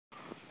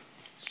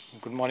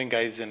Good morning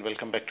guys and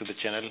welcome back to the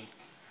channel.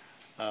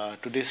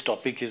 Today's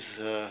topic is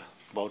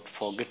about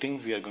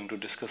forgetting. We are going to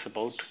discuss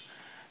about,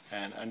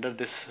 and under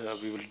this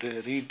we will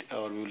read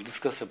or we will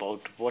discuss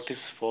about what is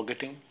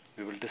forgetting.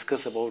 We will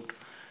discuss about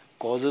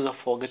causes of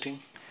forgetting,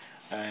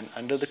 and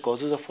under the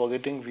causes of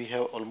forgetting we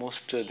have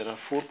almost there are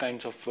four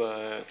kinds of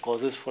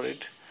causes for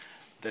it.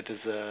 That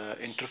is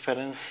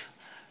interference,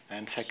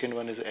 and second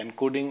one is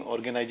encoding,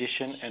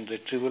 organization and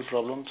retrieval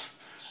problems.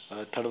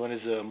 Third one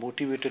is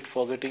motivated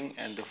forgetting,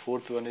 and the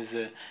fourth one is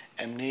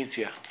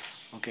amnesia.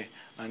 Okay,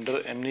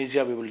 under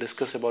amnesia we will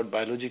discuss about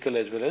biological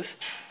as well as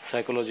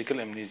psychological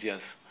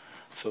amnesias.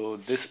 So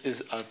this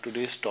is our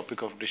today's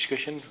topic of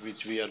discussion,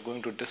 which we are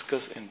going to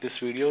discuss in this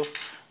video.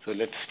 So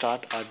let's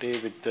start our day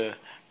with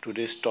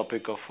today's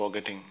topic of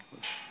forgetting.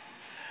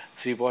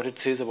 See what it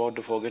says about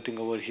the forgetting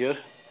over here.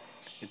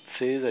 It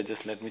says,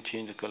 let me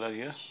change the color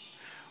here.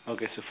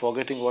 Okay, so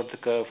forgetting, what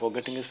the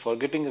forgetting is,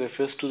 forgetting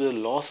refers to the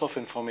loss of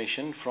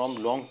information from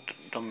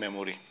long-term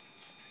memory.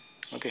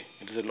 Okay,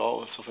 it is a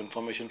loss of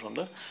information from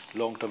the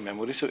long-term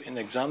memory. So in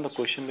exam the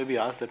question may be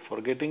asked that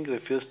forgetting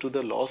refers to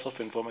the loss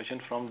of information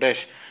from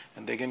dash,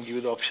 and they can give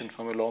you the option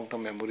from a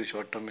long-term memory,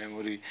 short-term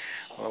memory,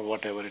 or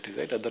whatever it is,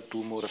 right? Other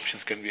two more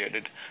options can be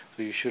added.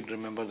 So you should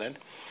remember that.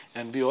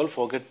 And we all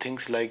forget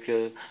things like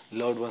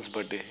loved one's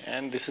birthday,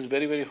 and this is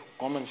very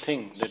common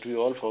thing that we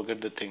all forget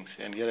the things.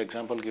 And here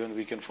example given,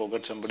 we can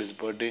forget somebody's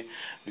birthday,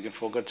 we can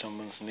forget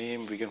someone's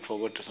name, we can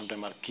forget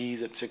sometimes our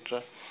keys,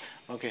 etc.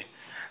 Okay.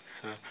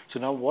 So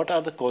now what are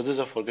the causes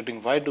of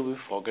forgetting? Why do we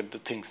forget the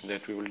things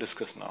that we will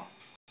discuss now?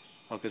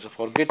 Okay, so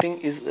forgetting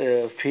is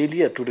a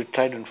failure to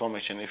retrieve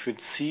information. If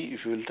you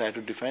will try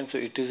to define, so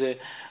it is a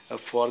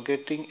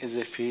forgetting is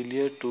a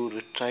failure to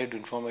retrieve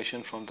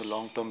information from the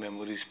long-term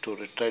memory store.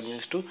 Retrieve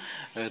means to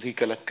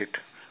recollect it.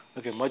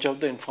 Okay, much of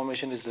the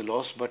information is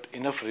lost, but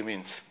enough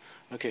remains.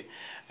 Okay,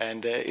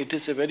 and it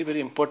is a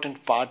very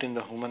important part in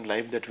the human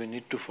life that we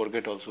need to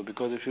forget also,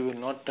 because if you will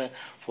not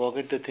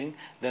forget the thing,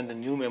 then the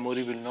new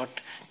memory will not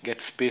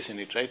get space in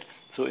it, right?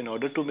 So in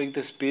order to make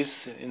the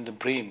space in the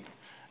brain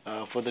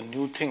for the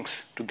new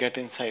things to get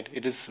inside,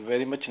 it is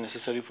very much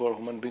necessary for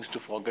human beings to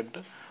forget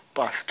the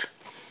past,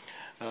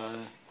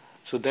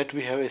 so that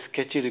we have a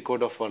sketchy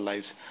record of our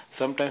lives.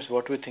 Sometimes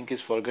what we think is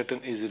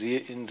forgotten is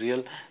in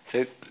real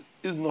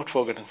is not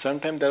forgotten.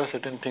 Sometimes there are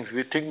certain things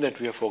we think that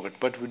we have forgotten,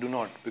 but we do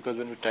not, because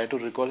when we try to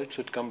recall it,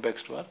 so it comes back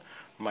to our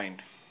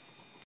mind.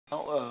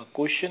 Now,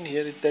 question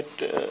here is that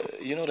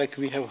like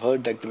we have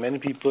heard that many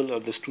people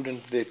or the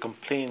students, they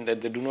complain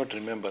that they do not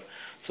remember.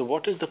 So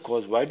what is the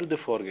cause? Why do they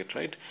forget,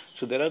 right?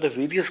 So there are the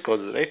various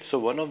causes, right? So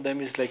one of them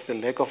is like the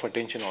lack of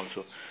attention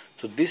also.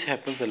 So this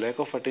happens, the lack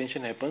of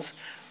attention happens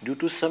due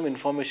to some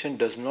information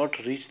does not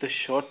reach the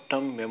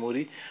short-term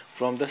memory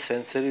from the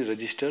sensory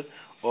register,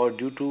 or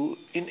due to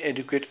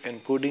inadequate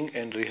encoding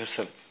and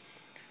rehearsal.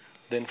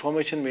 The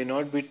information may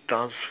not be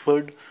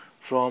transferred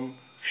from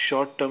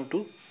short term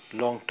to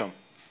long term.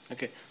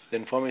 Okay, the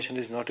information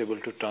is not able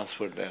to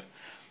transfer there.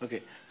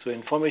 Okay, so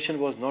information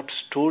was not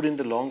stored in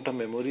the long term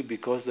memory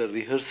because the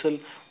rehearsal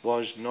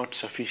was not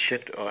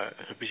sufficient or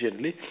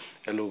sufficiently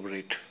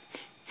elaborate.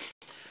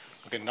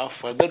 Okay, now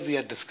further we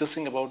are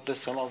discussing about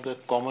some of the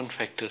common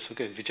factors,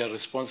 okay, which are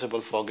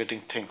responsible for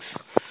forgetting things.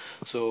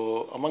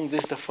 So among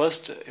this, the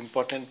first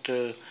important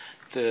or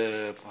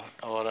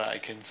I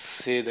can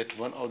say that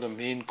one of the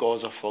main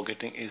cause of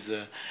forgetting is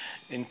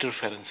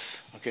interference.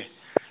 Okay.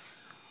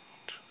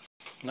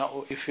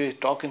 Now, if we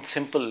talk in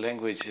simple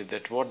language,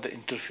 that what the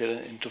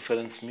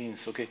interference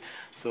means. Okay,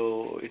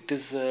 so it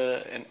is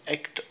an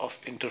act of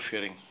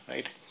interfering,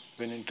 right?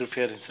 When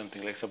interfere in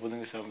something, like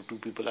supposing two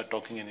people are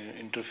talking and you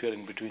interfere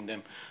in between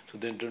them, so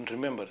they don't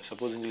remember.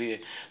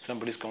 Supposedly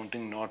somebody is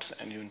counting knots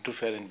and you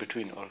interfere in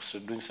between, or so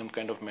doing some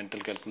kind of mental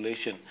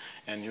calculation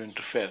and you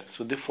interfere,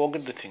 so they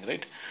forget the thing,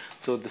 right?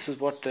 So this is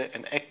what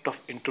an act of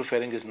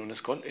interfering is known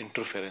as called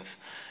interference.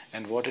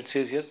 And what it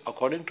says here,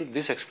 according to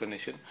this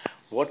explanation,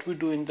 what we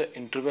do in the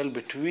interval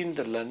between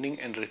the learning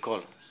and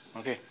recall,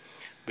 okay,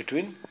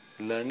 between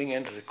learning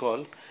and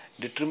recall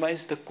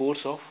determines the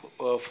course of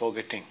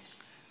forgetting.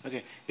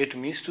 Okay, it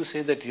means to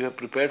say that you have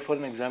prepared for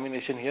an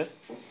examination here.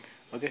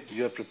 Okay,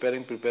 you are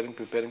preparing,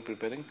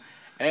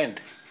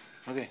 and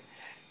okay,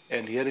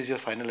 and here is your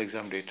final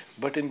exam date.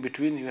 But in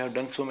between you have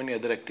done so many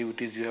other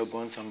activities. You have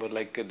gone somewhere,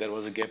 like there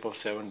was a gap of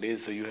 7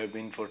 days, so you have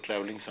been for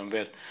traveling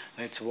somewhere,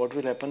 right? So what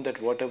will happen,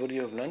 that whatever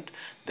you have learnt,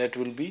 that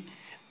will be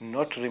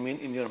not remain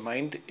in your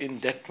mind in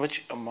that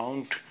much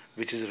amount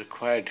which is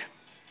required.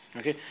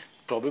 Okay,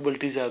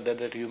 probabilities are there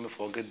that you may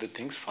forget the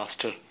things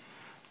faster,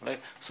 right?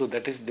 So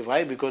that is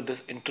why, because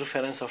this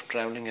interference of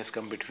traveling has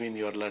come between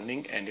your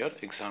learning and your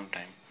exam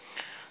time.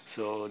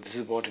 So this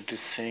is what it is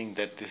saying,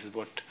 that this is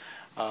what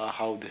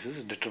how this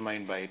is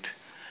determined by it.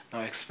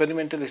 Now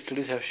experimental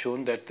studies have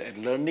shown that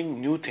learning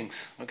new things,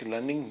 okay,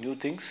 learning new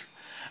things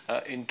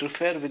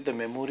interfere with the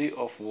memory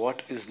of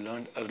what is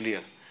learned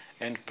earlier,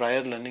 and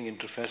prior learning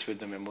interferes with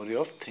the memory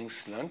of things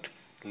learned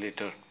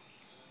later.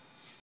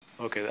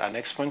 Okay, our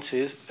next point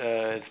says,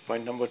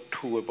 point number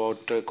 2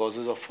 about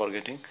causes of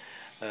forgetting.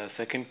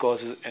 Second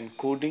cause is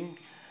encoding,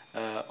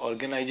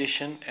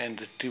 organization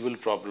and retrieval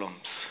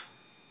problems.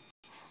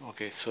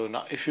 Okay, so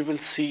now if you will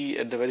see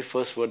at the very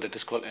first word, that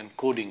is called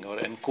encoding or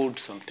encode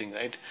something,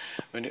 right?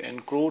 When you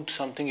encode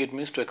something, it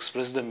means to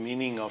express the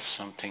meaning of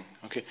something.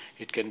 Okay,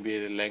 it can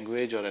be a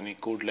language or any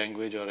code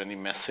language or any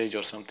message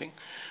or something.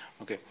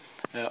 Okay,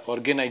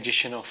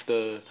 organization of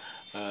the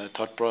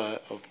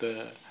of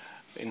the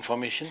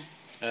information.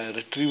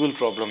 Retrieval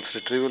problems.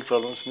 Retrieval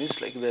problems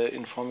means like the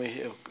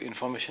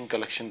information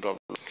collection problem.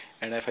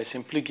 And if I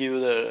simply give you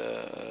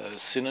the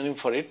synonym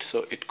for it,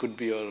 so it could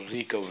be your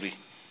recovery.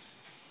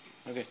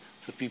 Okay,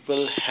 so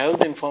people have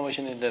the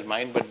information in their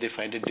mind, but they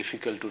find it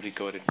difficult to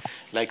recover it.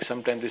 Like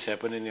sometimes this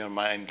happen in your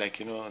mind, like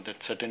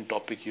that certain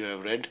topic you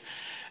have read,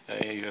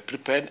 you have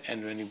prepared,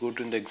 and when you go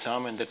to the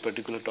exam and that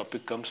particular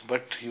topic comes,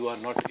 but you are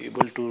not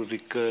able to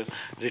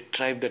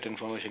retrieve that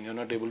information. You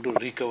are not able to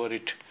recover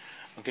it.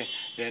 Okay,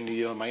 and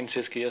your mind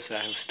says, yes, I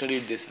have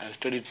studied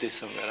this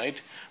somewhere, right?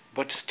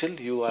 But still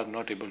you are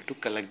not able to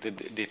collect the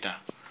data.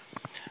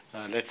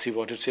 Let's see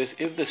what it says.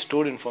 If the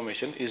stored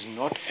information is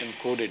not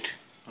encoded,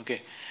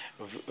 okay,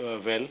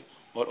 well,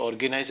 or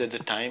organized at the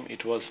time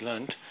it was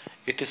learned,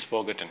 it is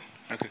forgotten.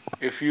 Okay,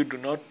 if you do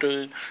not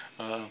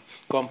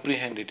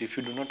comprehend it, if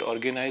you do not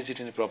organize it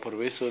in a proper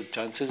way, so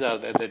chances are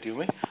that you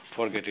may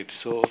forget it.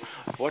 So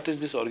what is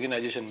this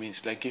organization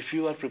means? Like if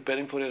you are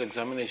preparing for your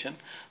examination,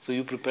 so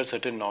you prepare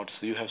certain notes,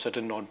 you have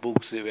certain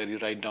notebooks where you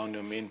write down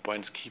your main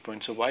points, key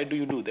points. So why do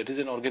you do that? Is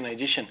an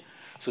organization,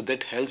 so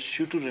that helps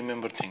you to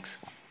remember things.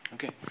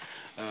 Okay,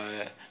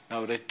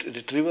 now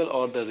retrieval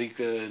or the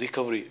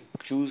recovery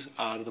cues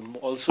are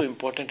also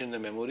important in the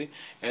memory,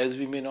 as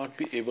we may not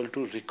be able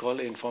to recall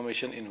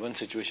information in one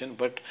situation,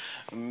 but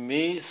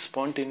may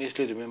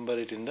spontaneously remember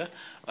it in the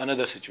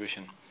another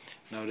situation.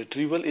 Now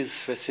retrieval is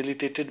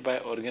facilitated by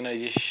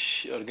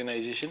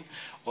organization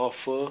of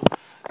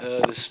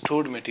the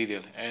stored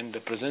material and the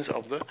presence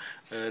of the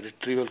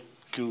retrieval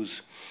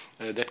cues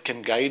that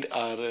can guide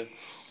our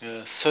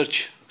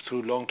search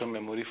through long-term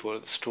memory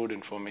for stored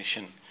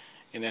information.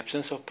 In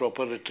absence of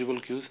proper retrieval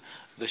cues,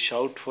 the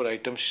shout for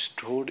items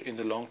stored in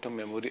the long-term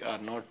memory are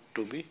not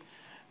to be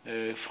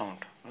found.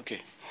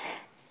 Okay.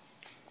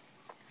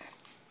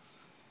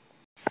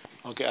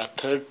 Okay, our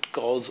third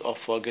cause of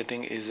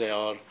forgetting is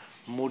our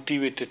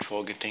motivated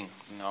forgetting.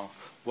 Now,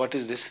 what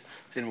is this?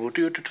 In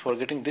motivated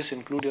forgetting, this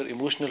includes your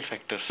emotional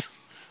factors.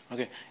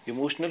 Okay,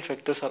 emotional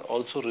factors are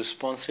also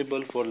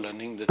responsible for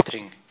learning the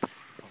thing.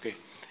 Okay,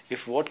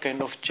 if what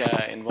kind of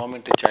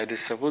environment a child is,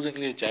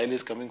 supposedly a child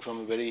is coming from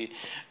a very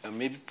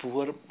maybe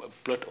poor,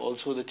 but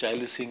also the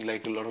child is seeing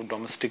like a lot of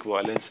domestic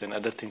violence and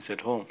other things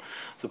at home,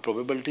 so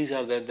probabilities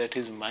are that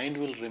his mind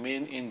will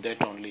remain in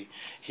that only.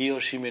 He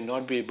or she may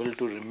not be able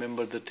to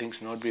remember the things,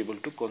 not be able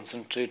to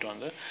concentrate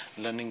on the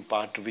learning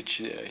part which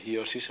he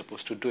or she is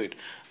supposed to do it.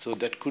 So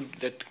that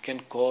can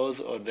cause,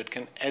 or that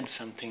can add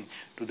something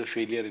to the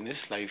failure in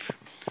his life.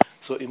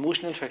 So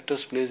emotional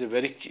factors plays a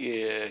very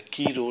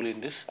key role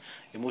in this.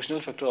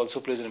 Emotional factor also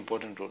plays an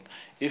important role.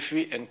 If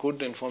we encode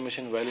the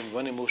information while in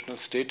one emotional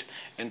state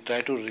and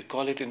try to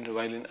recall it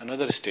while in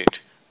another state,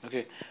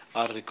 okay,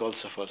 our recall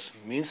suffers.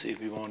 Means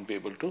if we won't be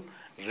able to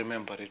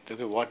remember it.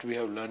 Okay, what we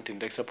have learned in,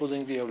 like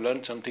supposing we have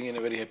learned something in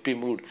a very happy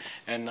mood,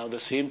 and now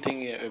the same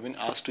thing have been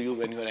asked to you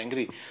when you are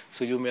angry,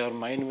 so your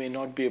mind may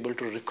not be able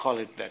to recall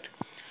it that.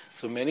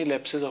 So many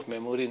lapses of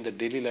memory in the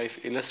daily life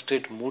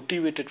illustrate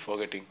motivated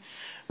forgetting.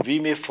 We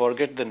may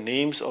forget the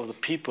names of the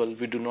people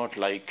we do not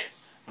like.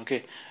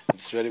 Okay,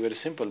 it's very, very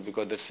simple,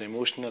 because that's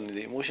emotional,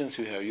 the emotions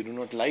you have. You do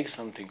not like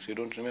something, so you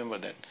don't remember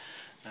that.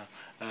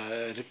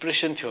 Now,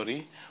 repression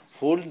theory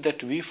hold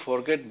that we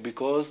forget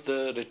because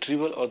the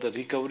retrieval or the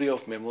recovery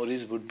of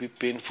memories would be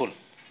painful.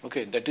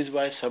 Okay, that is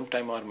why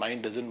sometimes our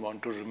mind doesn't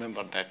want to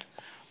remember that.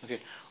 Okay,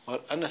 or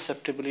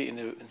unacceptably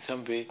in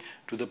some way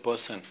to the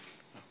person.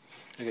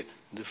 Okay,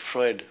 the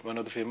Freud, one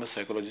of the famous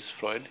psychologists,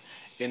 Freud,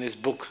 in his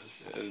book,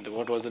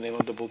 what was the name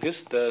of the book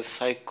is The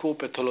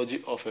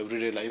Psychopathology of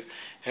Everyday Life,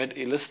 had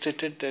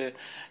illustrated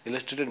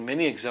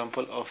many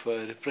examples of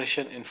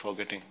repression in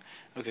forgetting.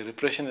 Okay,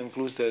 repression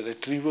includes the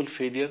retrieval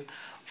failure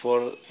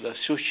for the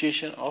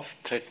association of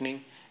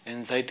threatening,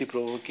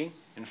 anxiety-provoking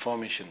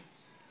information.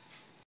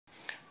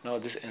 Now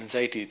this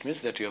anxiety, it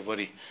means that you are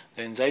worried.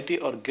 The anxiety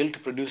or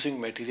guilt-producing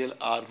material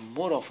are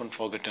more often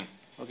forgotten.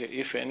 Okay,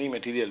 if any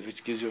material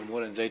which gives you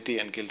more anxiety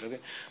and guilt, okay,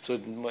 so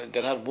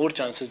there are more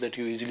chances that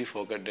you easily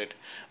forget that.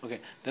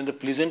 Okay, then the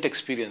pleasant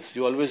experience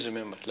you always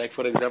remember. Like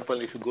for example,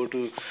 if you go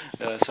to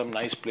some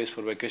nice place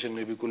for vacation,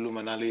 maybe Kullu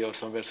Manali or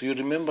somewhere, so you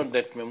remember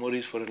that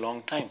memories for a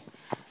long time.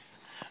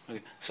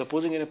 Okay,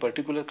 supposing in a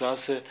particular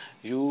class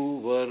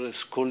you were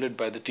scolded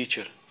by the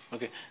teacher.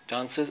 Okay,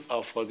 chances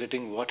of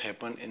forgetting what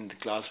happened in the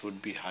class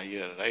would be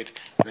higher, right?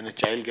 When a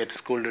child gets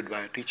scolded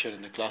by a teacher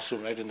in the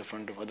classroom, right in the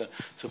front of other,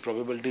 so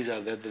probabilities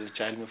are that the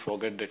child may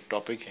forget that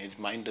topic. His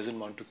mind doesn't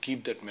want to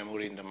keep that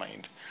memory in the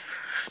mind.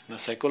 Now,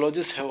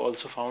 psychologists have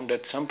also found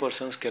that some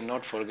persons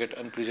cannot forget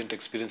unpleasant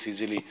experience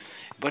easily,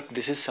 but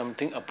this is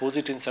something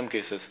opposite in some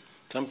cases.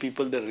 Some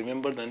people, they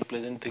remember the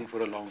unpleasant thing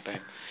for a long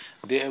time.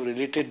 They have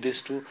related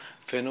this to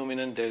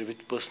phenomenon there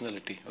with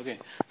personality. Okay,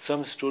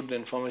 some stored the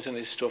information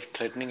instead of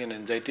threatening and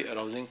anxiety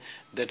arousing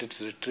that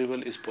its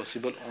retrieval is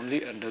possible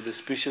only under the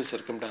special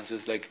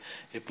circumstances like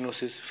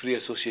hypnosis, free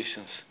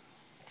associations.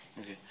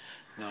 Okay,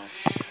 now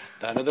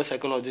the another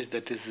psychologist,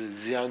 that is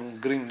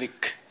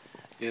Zyangrinnik,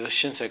 a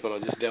Russian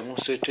psychologist,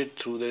 demonstrated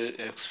through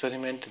the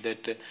experiment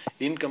that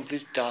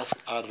incomplete tasks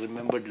are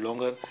remembered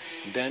longer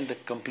than the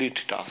complete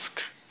task.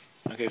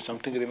 Okay, if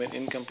something remains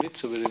incomplete,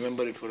 so we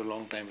remember it for a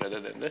long time rather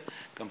than the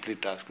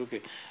complete task.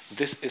 Okay,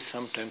 this is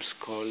sometimes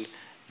called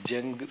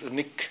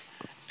Zyangrinnik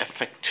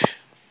effect.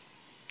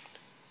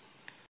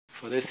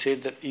 For that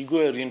said, that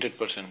ego-oriented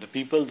person, the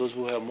people, those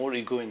who have more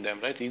ego in them,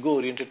 right?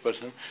 Ego-oriented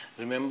person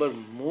remember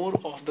more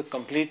of the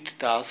complete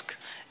task,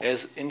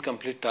 as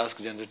incomplete task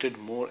generated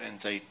more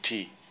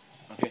anxiety.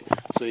 Okay,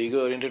 so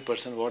ego-oriented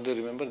person, what they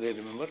remember? They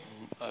remember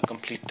a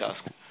complete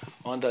task.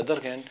 On the other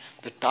hand,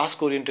 the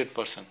task-oriented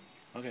person,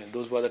 okay,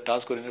 those who are the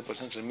task-oriented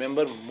persons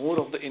remember more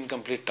of the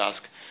incomplete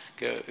task.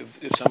 Okay,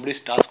 if somebody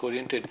is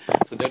task-oriented,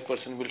 so that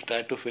person will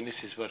try to finish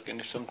his work,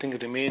 and if something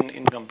remain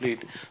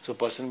incomplete, so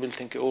person will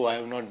think, oh, I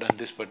have not done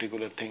this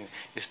particular thing,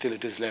 still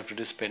it is left, it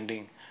is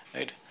pending,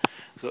 right?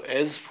 So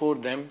as for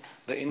them,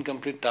 the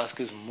incomplete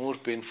task is more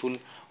painful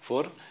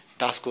for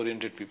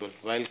task-oriented people,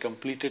 while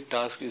completed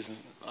task is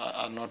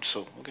are not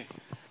so. Okay,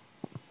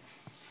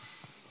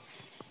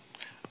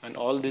 and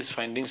all these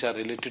findings are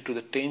related to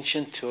the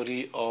tension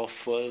theory of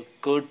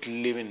Kurt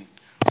Lewin.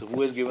 So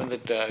who has given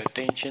that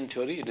tension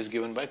theory? It is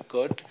given by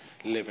Kurt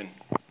Lewin.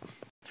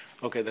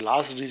 Okay, the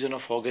last reason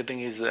of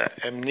forgetting is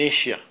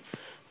amnesia.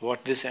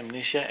 What is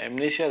amnesia?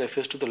 Amnesia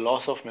refers to the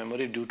loss of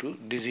memory due to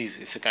disease.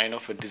 It's a kind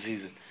of a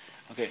disease.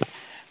 Okay,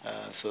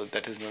 so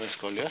that is known as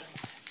called your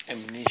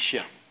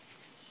amnesia.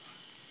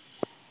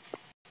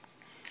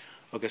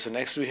 Okay, so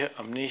next we have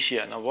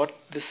amnesia. Now what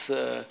this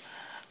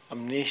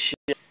amnesia?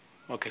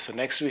 Okay, so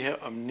next we have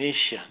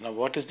amnesia. Now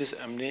what is this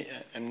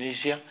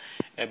amnesia?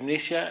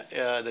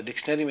 Amnesia, the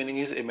dictionary meaning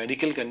is a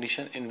medical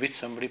condition in which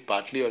somebody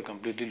partly or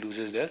completely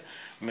loses their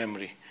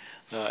memory.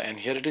 And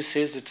here it is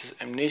says that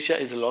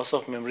amnesia is a loss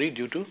of memory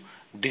due to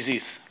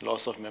disease.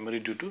 Loss of memory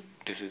due to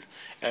disease.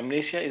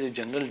 Amnesia is a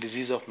general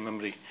disease of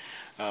memory.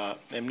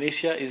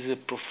 Amnesia is a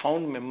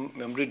profound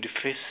memory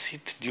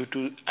deficit due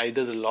to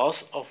either the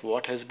loss of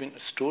what has been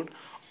stored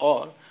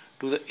or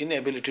to the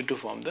inability to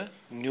form the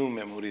new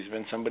memories.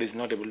 When somebody is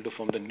not able to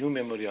form the new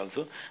memory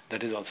also,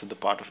 that is also the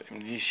part of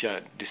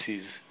amnesia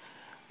disease.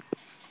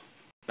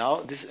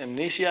 Now this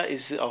amnesia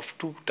is of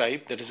two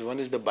types, that is, one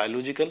is the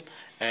biological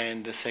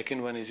and the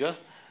second one is your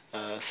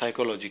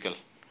psychological.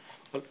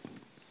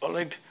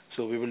 Alright,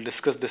 so we will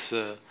discuss this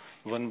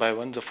one by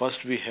one. The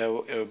first we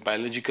have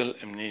biological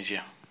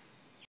amnesia.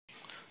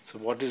 So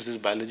what is this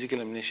biological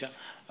amnesia?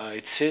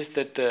 It says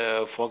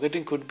that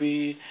forgetting could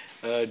be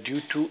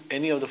due to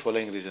any of the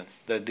following reasons.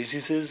 The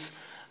diseases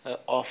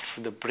of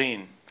the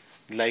brain,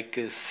 like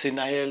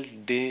senile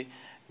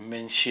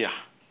dementia.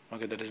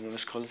 Okay, that is known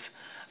as called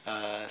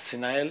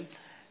senile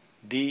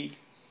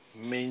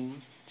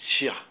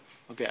dementia.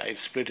 Okay, I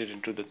split it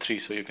into the three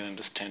so you can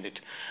understand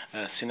it.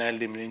 Senile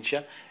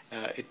dementia.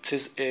 It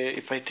says,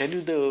 if I tell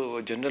you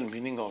the general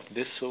meaning of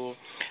this, so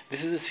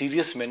this is a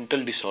serious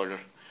mental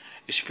disorder,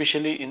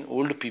 especially in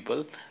old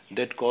people,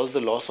 that cause the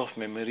loss of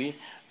memory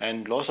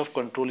and loss of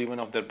control even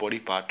of their body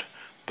part.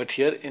 But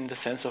here in the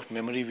sense of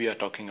memory we are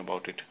talking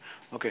about it.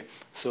 Okay,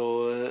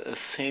 so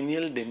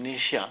senile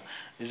dementia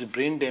is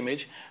brain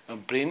damage,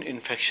 brain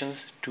infections,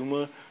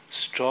 tumor,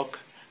 stroke,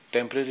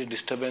 temporary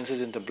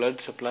disturbances in the blood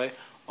supply,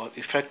 or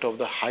effect of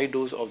the high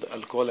dose of the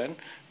alcohol and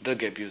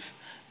drug abuse.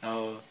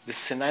 Now, this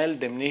senile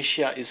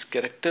dementia is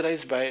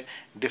characterized by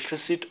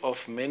deficit of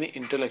many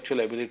intellectual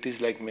abilities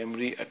like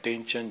memory,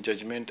 attention,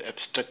 judgment,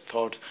 abstract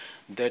thoughts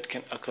that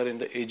can occur in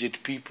the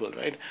aged people,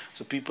 right?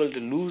 So people, they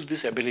lose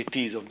these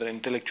abilities of their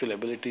intellectual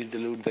abilities, they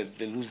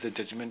lose their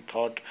judgment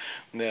thought,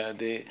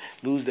 they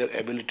lose their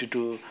ability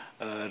to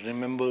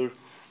remember.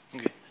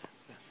 Okay.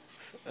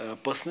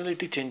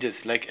 Personality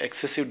changes like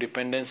excessive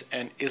dependence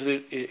and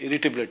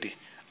irritability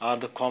are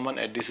the common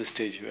at this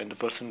stage when the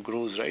person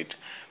grows, right?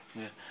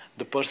 Yeah.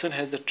 The person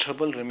has the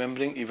trouble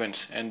remembering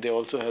events, and they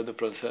also have the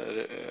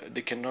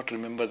they cannot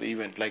remember the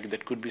event, like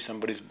that could be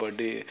somebody's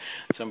birthday,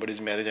 somebody's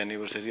marriage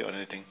anniversary or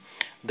anything.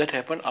 That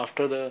happened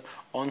after the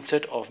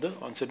onset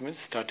means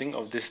starting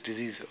of this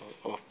disease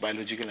of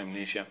biological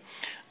amnesia.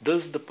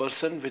 Thus the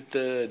person with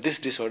this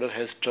disorder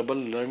has trouble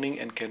learning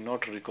and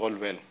cannot recall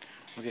well.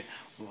 Okay.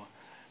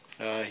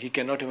 He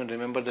cannot even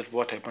remember that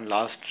what happened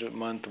last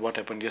month, what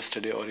happened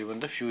yesterday, or even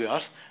the few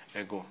hours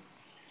ago.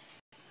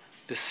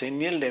 The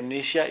senile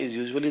amnesia is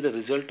usually the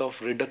result of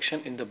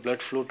reduction in the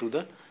blood flow to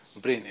the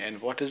brain. And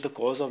what is the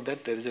cause of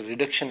that? There is a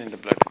reduction in the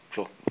blood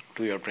flow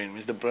to your brain.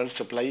 Means the blood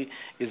supply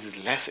is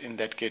less in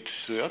that case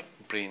to your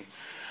brain.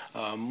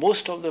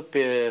 Most of the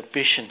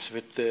patients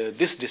with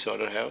this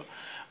disorder have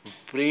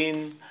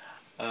brain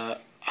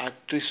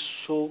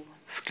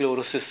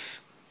arteriosclerosis.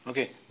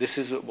 Okay, this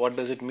is what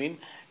does it mean?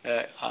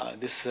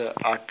 this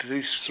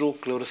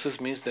arteriosclerosis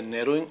means the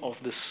narrowing of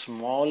the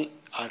small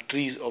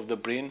arteries of the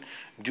brain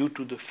due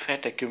to the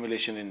fat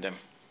accumulation in them.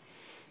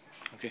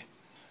 Okay.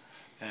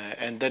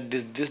 And that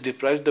this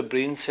deprives the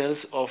brain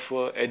cells of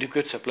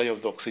adequate supply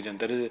of the oxygen.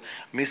 That is,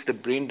 means the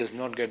brain does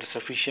not get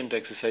sufficient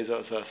exercise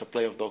or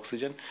supply of the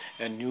oxygen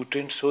and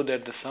nutrients, so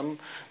that some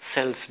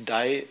cells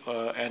die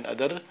and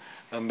other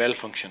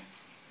malfunction.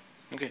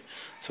 Okay,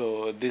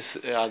 so these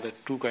are the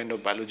two kind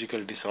of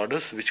biological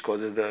disorders which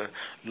causes the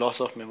loss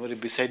of memory.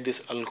 Beside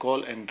this,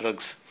 alcohol and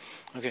drugs,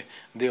 okay,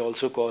 they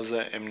also cause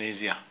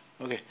amnesia.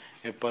 Okay,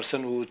 a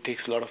person who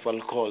takes a lot of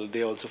alcohol,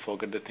 they also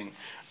forget the thing.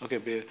 Okay,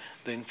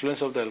 the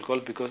influence of the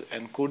alcohol, because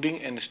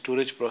encoding and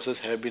storage process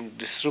have been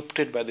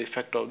disrupted by the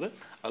effect of the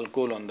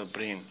alcohol on the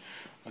brain.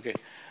 Okay,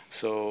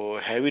 so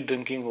heavy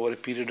drinking over a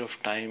period of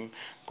time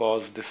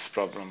cause this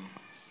problem.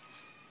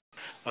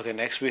 Okay,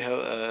 next we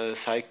have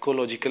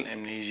psychological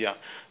amnesia.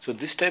 So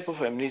this type of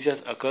amnesia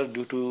occur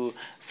due to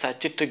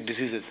psychiatric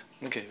diseases,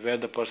 okay, where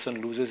the person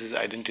loses his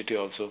identity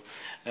also.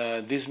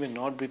 This may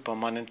not be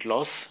permanent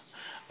loss.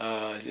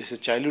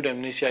 Childhood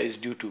amnesia is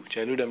due to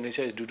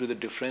the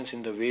difference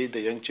in the way the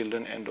young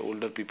children and the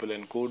older people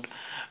encode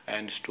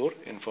and store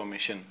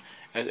information.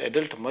 As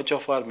adult, much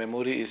of our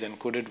memory is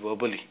encoded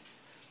verbally,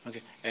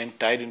 okay, and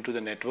tied into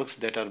the networks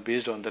that are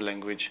based on the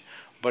language.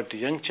 But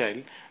young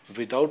child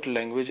without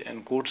language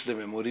encodes the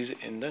memories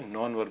in the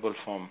non-verbal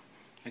form.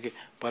 Okay,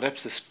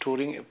 perhaps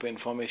storing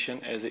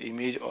information as an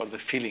image or the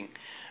feeling.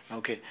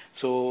 Okay,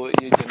 so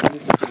generally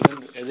the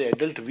children, as an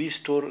adult, we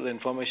store the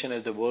information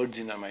as the words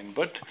in our mind,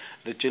 but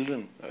the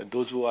children,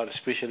 those who are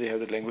especially have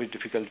the language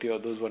difficulty or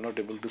those who are not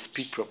able to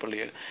speak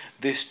properly,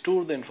 they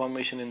store the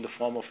information in the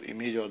form of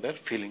image or their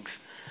feelings.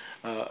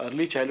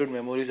 Early childhood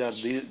memories are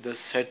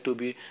said to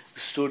be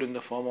stored in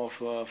the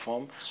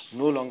form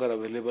no longer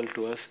available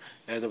to us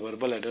as the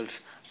verbal adults.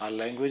 Our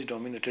language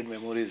dominated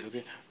memories,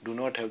 okay, do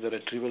not have the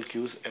retrieval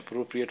cues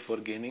appropriate for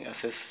gaining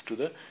access to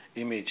the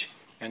image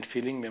and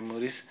feeling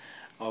memories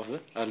of the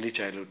early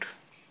childhood.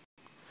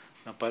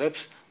 Now perhaps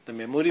the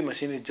memory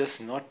machine is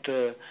just not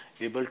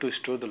able to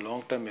store the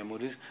long-term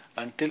memories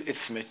until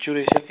its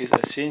maturation is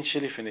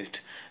essentially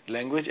finished.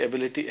 Language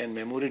ability and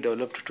memory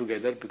developed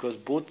together because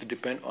both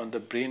depend on the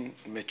brain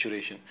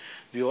maturation.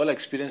 We all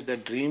experience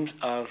that dreams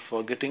are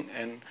forgetting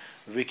and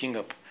waking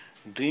up.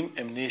 Dream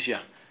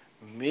amnesia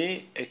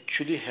may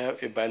actually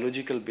have a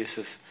biological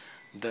basis.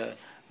 The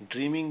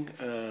dreaming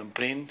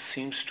brain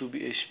seems to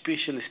be a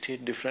spatial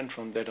state different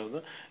from that of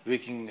the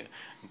waking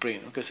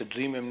brain. Okay, so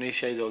dream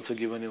amnesia is also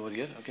given over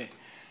here. Okay.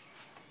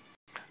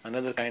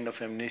 Another kind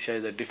of amnesia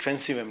is the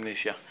defensive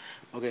amnesia.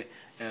 Okay,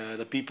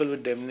 the people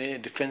with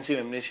defensive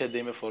amnesia,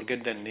 they may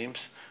forget their names.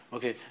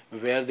 Okay,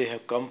 where they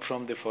have come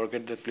from, they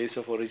forget their place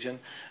of origin.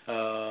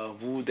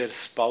 Who their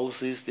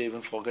spouse is, they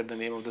even forget the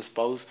name of the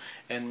spouse,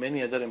 and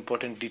many other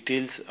important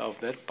details of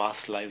their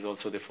past lives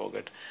also they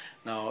forget.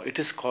 Now it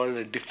is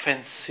called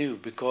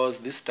defensive because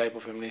this type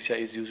of amnesia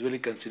is usually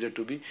considered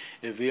to be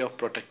a way of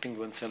protecting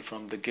oneself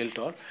from the guilt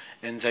or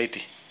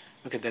anxiety.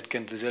 Okay, that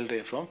can result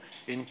from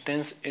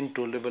intense,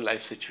 intolerable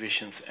life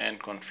situations and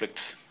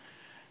conflicts.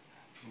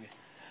 Okay.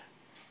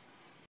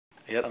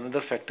 Here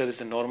another factor is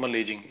the normal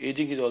aging.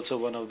 Aging is also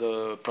one of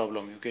the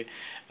problem. Okay,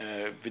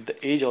 with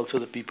the age also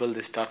the people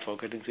they start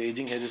forgetting. So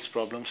aging has its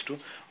problems too,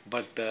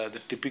 but the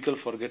typical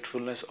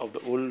forgetfulness of the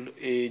old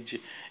age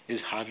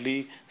is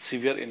hardly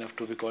severe enough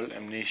to be called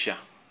amnesia.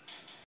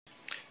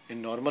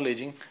 In normal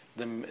aging,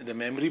 the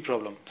memory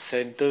problem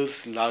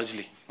centers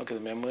largely. Okay, the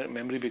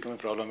memory become a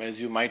problem. As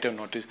you might have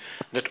noticed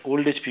that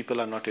old age people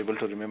are not able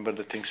to remember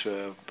the things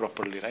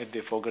properly, right?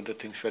 They forget the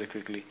things very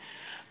quickly.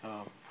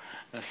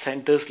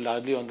 Centers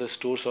largely on the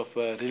stores of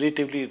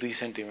relatively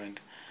recent event.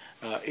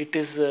 It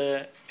is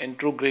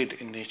anterograde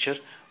in nature,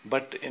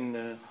 but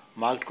in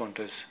marked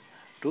contrast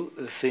to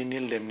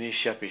senile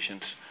amnesia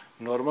patients.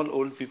 Normal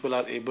old people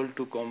are able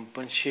to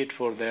compensate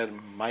for their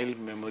mild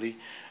memory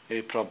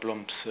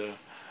problems.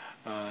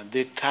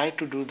 They try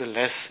to do the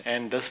less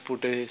and thus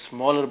put a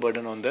smaller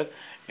burden on their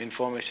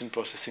information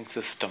processing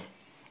system.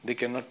 They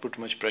cannot put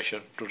much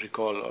pressure to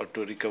recall or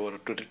to recover or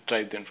to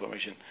retrieve the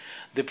information.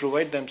 They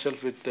provide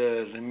themselves with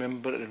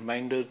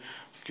reminder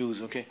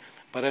cues, okay,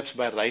 perhaps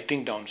by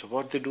writing down. So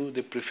what they do,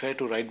 they prefer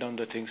to write down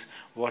the things,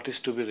 what is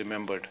to be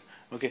remembered,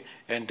 okay,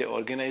 and they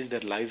organize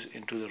their lives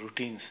into the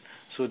routines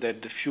so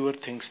that the fewer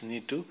things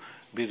need to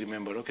be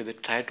remembered. Okay, they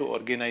try to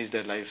organize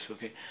their lives.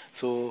 Okay,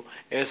 so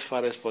as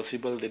far as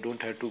possible they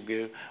don't have to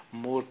give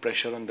more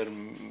pressure on their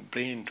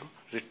brain to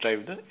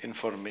retrieve the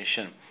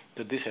information.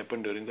 So this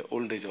happened during the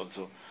old age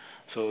also.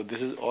 So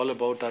this is all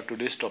about our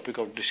today's topic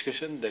of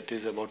discussion, that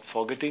is about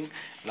forgetting.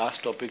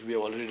 Last topic we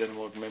have already done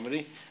about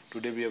memory.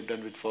 Today we have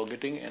done with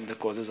forgetting and the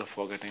causes of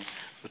forgetting.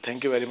 So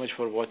thank you very much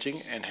for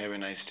watching and have a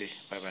nice day.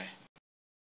 Bye bye.